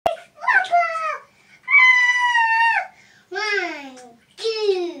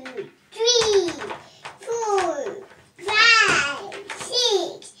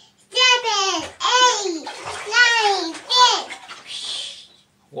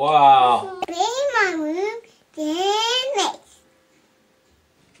Wow. Play my room, then race.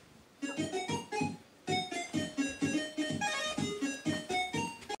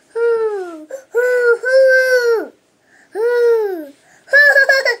 Hoo, hoo, hoo, hoo,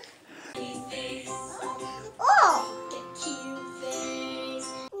 oh!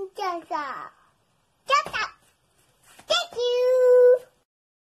 Jump up. Jump up. Thank you.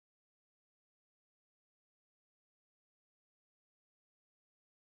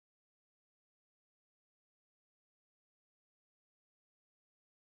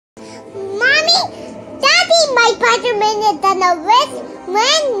 Mommy, Daddy, my Spider-Man is gonna win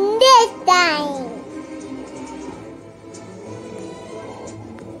this time.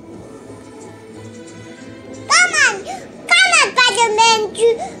 Come on, Spider-Man.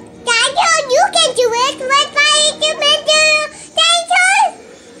 Dinosaur, you can do it. Let Spider-Man do Dinosaur.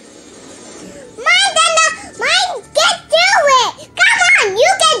 Mine can do it. Come on,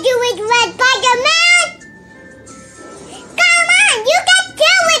 you can do it, Red Spider-Man. Come on, you can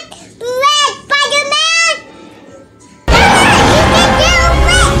do it, Red Spider-Man. Come on, you can do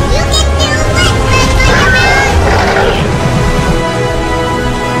it. You can do it, Red Spider-Man.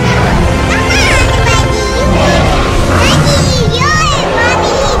 Come on, Reggie, you can. Reggie, you're it,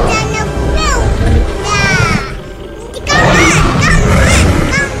 Mommy. He's on the roof. Come on.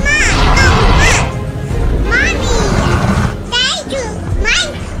 Mommy, thank you. My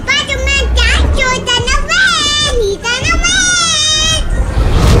Spider-Man dinosaur's gonna win. He's gonna win.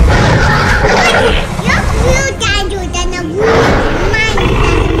 Your real dinosaur's gonna win. Mine's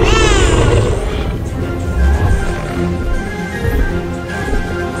gonna win.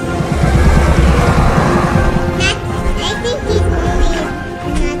 I think he's only not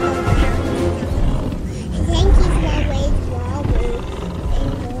around. I think he's always wobbled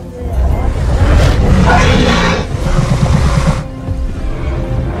and over.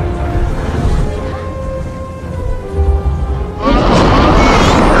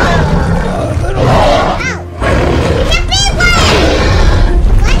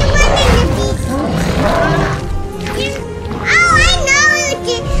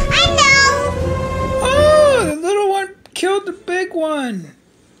 Killed the big one.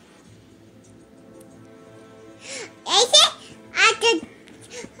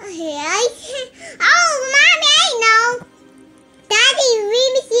 Mommy, I know. Daddy, let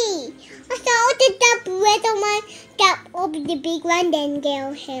me see. I saw the little one jump over the big one, then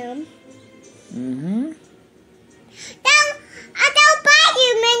kill him. Mm-hmm. I don't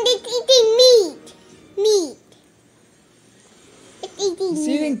Spider-Man is eating meat. It's eating It's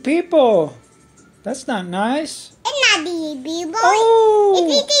meat. eating people. That's not nice. It's not eating people. Oh.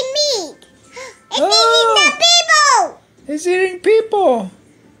 It's eating meat. It's Oh. eating the people. It's eating people.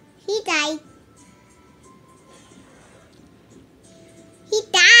 He died. He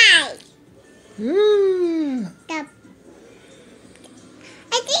died. Ooh.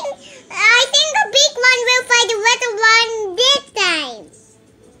 I think the big one will fight the little one this time.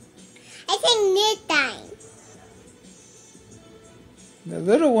 I think this time. The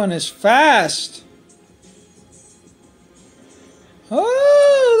little one is fast.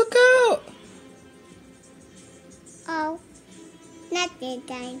 Oh, look out. Oh, not this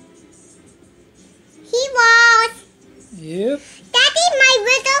time. He was. Yep. Daddy, my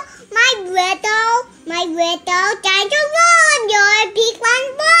little dinosaur won. Your big one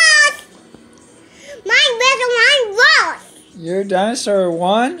was. My little one was. Your dinosaur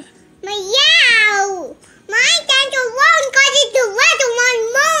won? My dinosaur won because it's the little one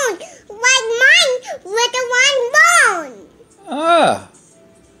won. Like mine, little one won. Ah.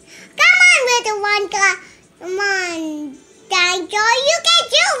 Come on, little one. Come on, dinosaur. You can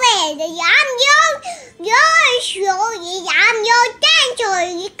do it. I'm your dinosaur.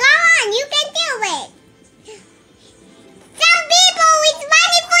 Come on, you can do it. Some people is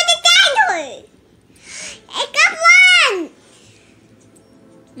running for the dinosaur. Come on.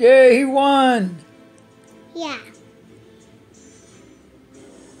 Yay, he won. Yeah.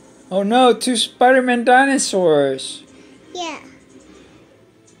 Oh no, 2 Spider-Man dinosaurs. Yeah.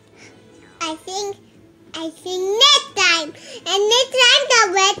 I think next time. And next time the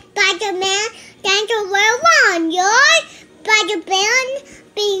red Spider-Man dinosaur will won. Your Spider-Man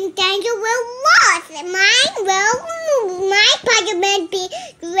being dinosaur will lose. My Spider-Man being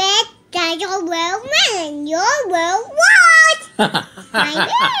red dinosaur will win. Your will lose. Look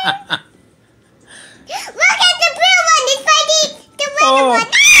at the blue one. It's fighting the red one.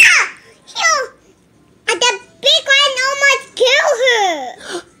 Ah! Phew. The big one almost killed her.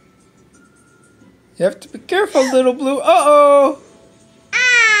 You have to be careful, little blue. Uh-oh.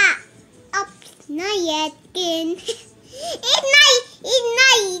 Oops, not yet. It's not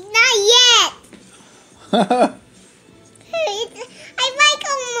I like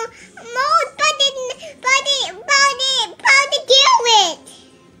a mold, but to deal with.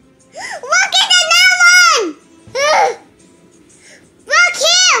 Look at another one! Look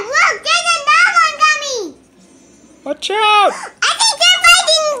here! Look, there's another one coming! Watch out! I think they're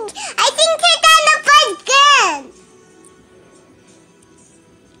fighting! I think they're gonna fight again!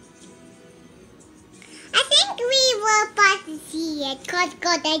 I think we will about to see it, cause I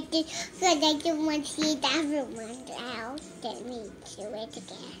don't want to see the other one else. That means do it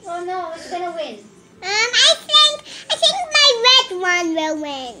again. Oh no, who's gonna win? I think my red one will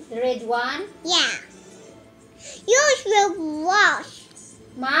win. The red one? Yeah. Yours will wash.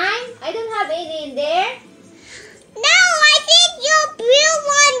 Mine? I don't have any in there. No, I think your blue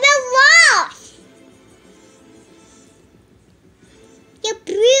one will wash. Your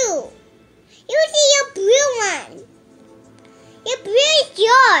blue. You see your blue one. Your blue is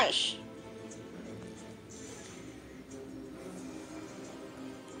yours.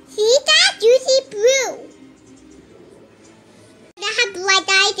 See that? You see blue. They have white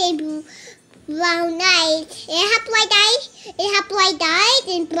eyes and brown eyes. They have white eyes. They have white eyes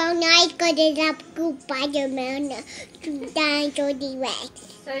and brown eyes because they have good Spider-Man to Dinosaur T-Rex.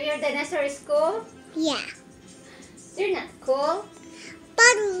 So your dinosaur is cool? Yeah. They're not cool.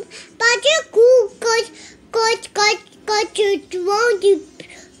 But you're cool because you want to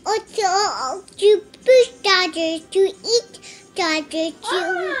push Dodgers to eat Dodgers to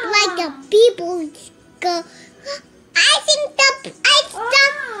like the people go. I think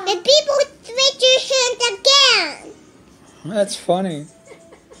the people switch your hands again. That's funny.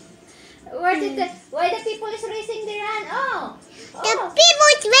 Why the people is raising their hand? The people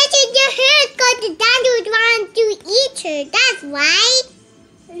switching their hands because the dinosaurs want to eat her. That's right.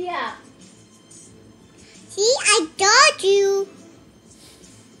 Yeah. See, I told you.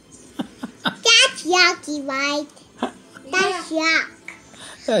 That's yucky, right? That's yuck.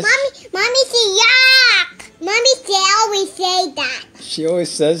 Mommy say yuck. Mommy always say that. She always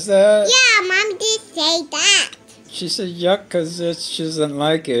says that? Yeah, Mommy did say that. She said yuck because she doesn't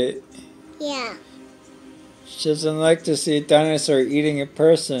like it. Yeah. She doesn't like to see a dinosaur eating a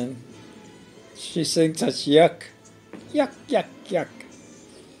person. She thinks that's yuck. Yuck, yuck, yuck.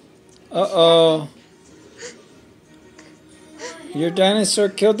 Uh-oh. Your dinosaur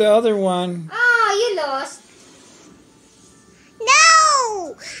killed the other one. Oh, you lost.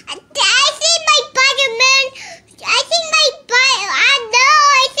 No! I think my Spider-Man. I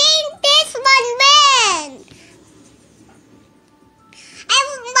think this one win.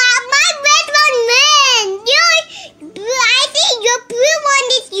 My red one win. I think your blue one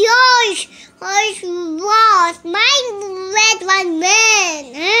is yours. Yours lost. My red one win.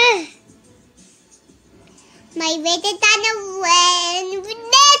 My red is gonna win.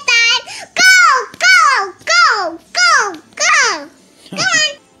 This time, go! Come on.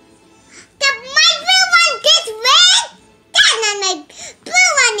 My blue one gets red. That's not my blue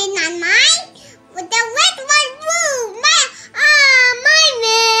one is not mine. But the red one blue. My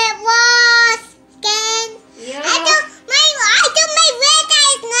red was skin. Yeah. I thought my red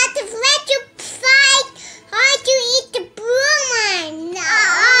eye is not afraid to fight or to eat the blue one. No,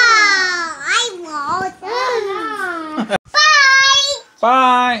 I won't. Oh, no. Bye.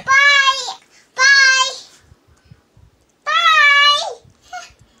 Bye. Bye.